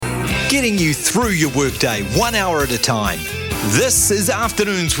getting you through your workday 1 hour at a time. This is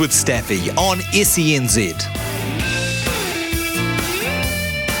Afternoons with Staffy on SENZ.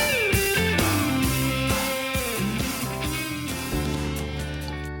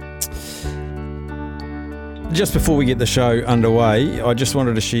 Just before we get the show underway, I just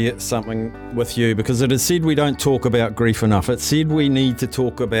wanted to share something with you because it is said we don't talk about grief enough. It's said we need to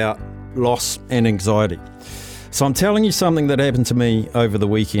talk about loss and anxiety. So I'm telling you something that happened to me over the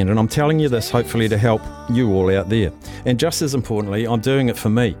weekend, and I'm telling you this hopefully to help you all out there. And just as importantly, I'm doing it for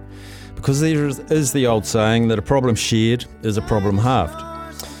me because there is the old saying that a problem shared is a problem halved.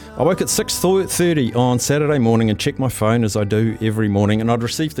 I woke at 6:30 on Saturday morning and checked my phone as I do every morning, and I'd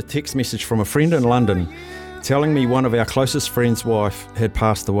received a text message from a friend in London telling me one of our closest friends' wife had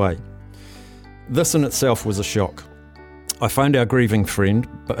passed away. This in itself was a shock. I phoned our grieving friend,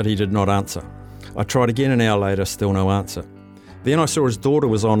 but he did not answer. I tried again an hour later, still no answer. Then I saw his daughter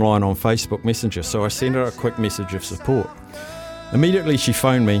was online on Facebook Messenger, so I sent her a quick message of support. Immediately she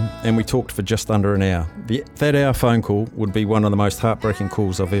phoned me and we talked for just under an hour. That hour phone call would be one of the most heartbreaking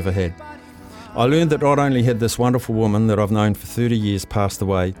calls I've ever had. I learned that not only had this wonderful woman that I've known for 30 years passed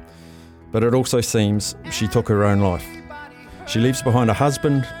away, but it also seems she took her own life. She leaves behind a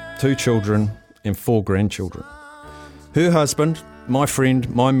husband, 2 children, and 4 grandchildren. Her husband, my friend,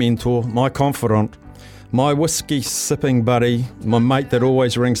 my mentor, my confidant, my whiskey-sipping buddy, my mate that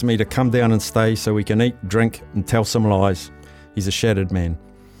always rings me to come down and stay so we can eat, drink, and tell some lies. He's a shattered man.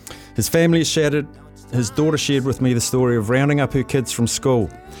 His family is shattered. His daughter shared with me the story of rounding up her kids from school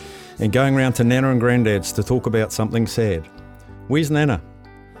and going round to Nana and Granddad's to talk about something sad. Where's Nana?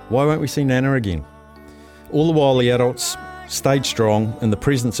 Why won't we see Nana again? All the while the adults stayed strong in the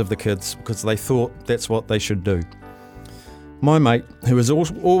presence of the kids because they thought that's what they should do. My mate, who has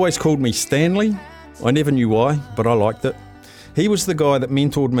always called me Stanley, I never knew why, but I liked it. He was the guy that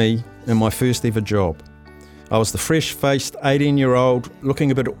mentored me in my first ever job. I was the fresh-faced 18-year-old,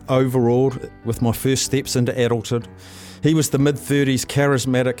 looking a bit overawed with my first steps into adulthood. He was the mid-30s,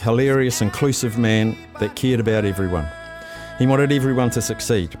 charismatic, hilarious, inclusive man that cared about everyone. He wanted everyone to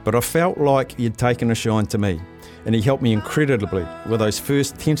succeed, but I felt like he had taken a shine to me, and he helped me incredibly with those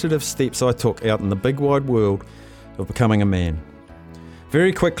first tentative steps I took out in the big wide world of becoming a man.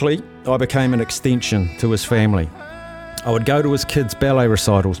 Very quickly, I became an extension to his family. I would go to his kids' ballet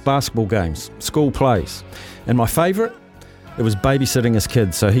recitals, basketball games, school plays, and my favourite, it was babysitting his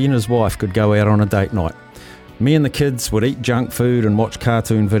kids so he and his wife could go out on a date night. Me and the kids would eat junk food and watch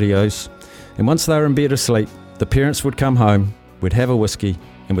cartoon videos, and once they were in bed asleep, the parents would come home, we'd have a whiskey,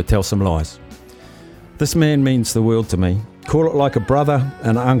 and we'd tell some lies. This man means the world to me. Call it like a brother,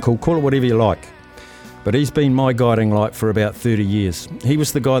 an uncle, call it whatever you like. But he's been my guiding light for about 30 years. He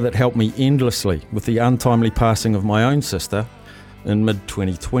was the guy that helped me endlessly with the untimely passing of my own sister in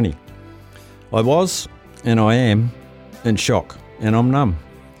mid-2020. I was, and I am, in shock, and I'm numb.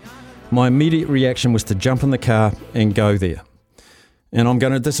 My immediate reaction was to jump in the car and go there. And I'm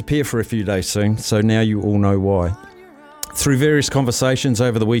going to disappear for a few days soon, so now you all know why. Through various conversations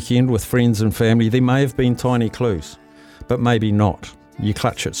over the weekend with friends and family, there may have been tiny clues, but maybe not. You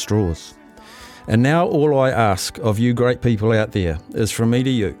clutch at straws. And now all I ask of you great people out there is from me to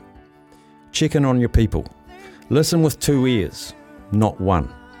you. Check in on your people. Listen with 2 ears, not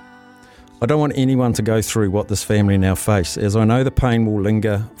 1. I don't want anyone to go through what this family now face, as I know the pain will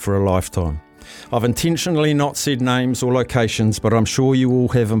linger for a lifetime. I've intentionally not said names or locations, but I'm sure you all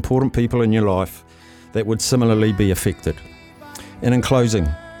have important people in your life that would similarly be affected. And in closing,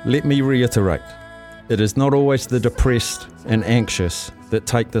 let me reiterate, it is not always the depressed and anxious that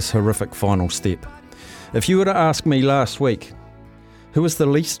take this horrific final step. If you were to ask me last week, who is the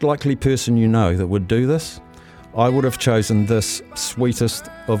least likely person you know that would do this? I would have chosen this sweetest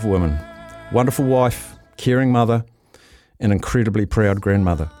of women. Wonderful wife, caring mother, and incredibly proud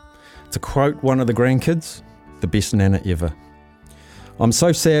grandmother. To quote one of the grandkids, the best Nana ever. I'm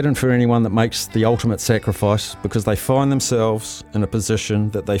so saddened for anyone that makes the ultimate sacrifice because they find themselves in a position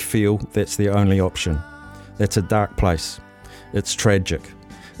that they feel that's their only option. That's a dark place. It's tragic.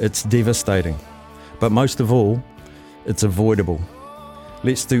 It's devastating. But most of all, it's avoidable.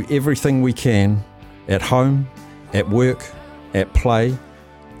 Let's do everything we can at home, at work, at play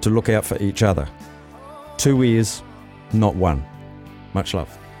to look out for each other. 2 ears, not 1. Much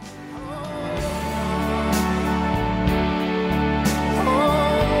love.